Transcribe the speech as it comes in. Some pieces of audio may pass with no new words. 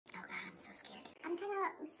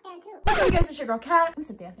kind of scared too. What's up, guys? It's your girl Kat. I'm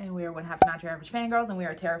Cynthia. And we are one half not your average fangirls, and we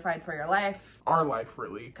are terrified for your life. Our life,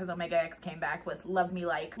 really. Because OmegaX came back with Love Me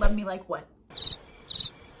Like what?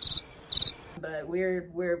 But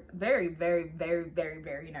we're very, very, very, very,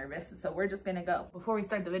 very nervous. So we're just gonna go. Before we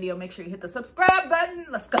start the video, make sure you hit the subscribe button.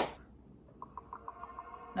 Let's go.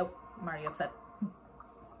 Nope, I'm already upset.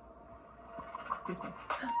 Excuse me.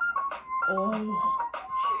 Oh.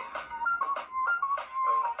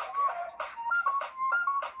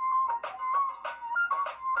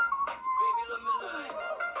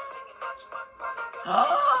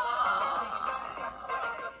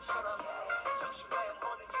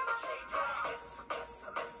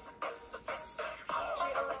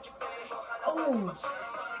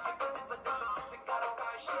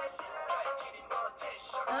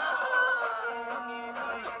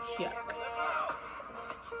 Yuck.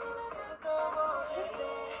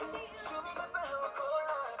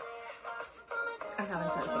 I haven't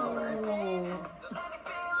said a single word.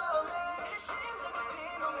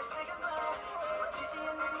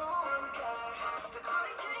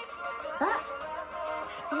 That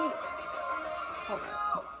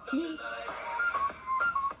he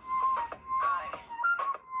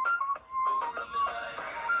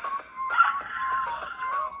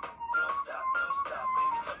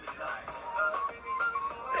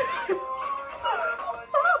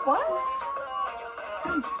what?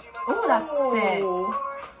 Oh, that's sick.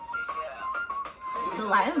 The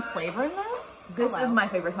Latin flavor in this? This is my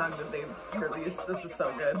favorite song that they've released. This is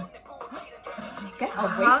so good. Get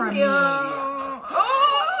away from me.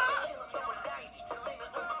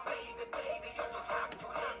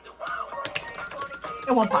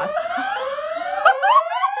 It won't pause.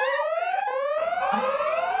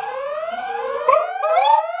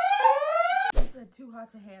 You said too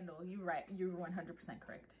hot to handle. You're right. You're 100%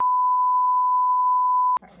 correct.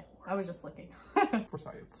 Sorry, I was just looking. For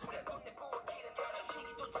science.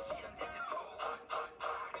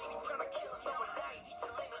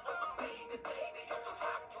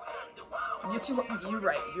 You're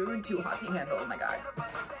right. You're too hot to handle. Oh my god.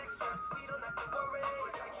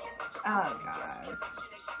 Oh god.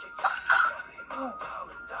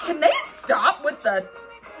 Can they stop with the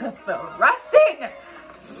thrusting?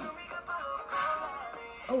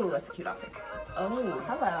 Oh, that's a cute outfit. Oh,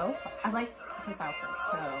 Hello. I like his outfit,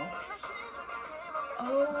 so.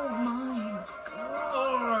 oh my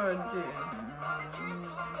god.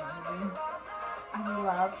 I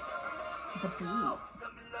love the beat.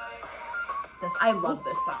 This, I love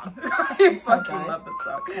this song. I It's so fucking good. love this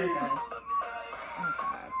song. So good. Oh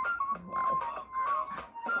god. Wow.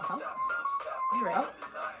 What the hell? You ready?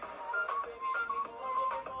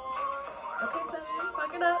 Okay, so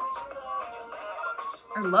fuck it up.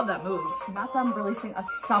 I love that move. Not them releasing a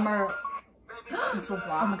summer drop.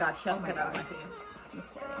 Oh my god, shut Oh my it out of God. my face.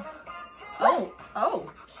 Just kidding. Oh,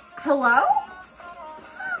 oh. Hello?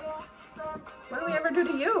 What do we ever do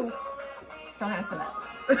to you? Don't answer that.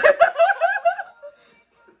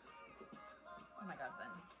 Oh my god, then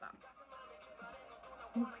stop.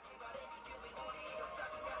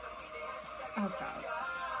 Oh god.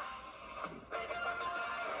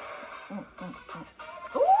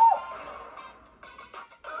 Ooh!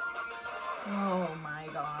 Oh my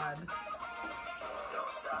god.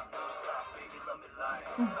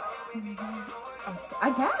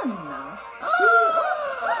 Again!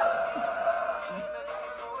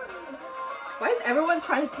 Why is everyone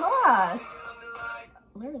trying to kill us?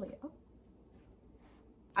 Literally. Oh.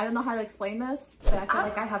 I don't know how to explain this, but I feel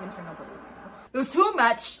like I have internal bleeding right now. It was too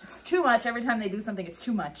much. It's too much. Every time they do something, it's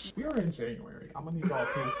too much. We are in January. I'm gonna need y'all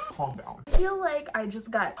to calm down. I feel like I just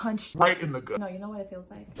got punched. Right in the gut. No, you know what it feels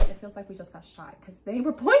like? It feels like we just got shot because they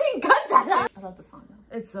were pointing guns at us. I love the song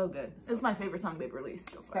though. It's so good. It's my favorite song they've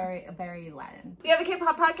released. So far. Very Latin. We have a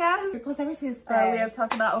K-pop podcast. We post every Tuesday. We have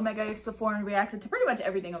talked about OmegaX before and reacted to pretty much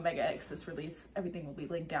everything OmegaX has released. Everything will be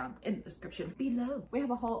linked down in the description below. We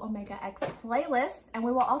have a whole OmegaX playlist, and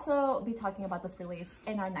we will also be talking about this release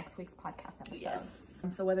in our next week's podcast episode. Yes.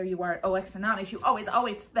 So whether you are OX or not, make sure you always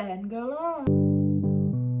fangirl on.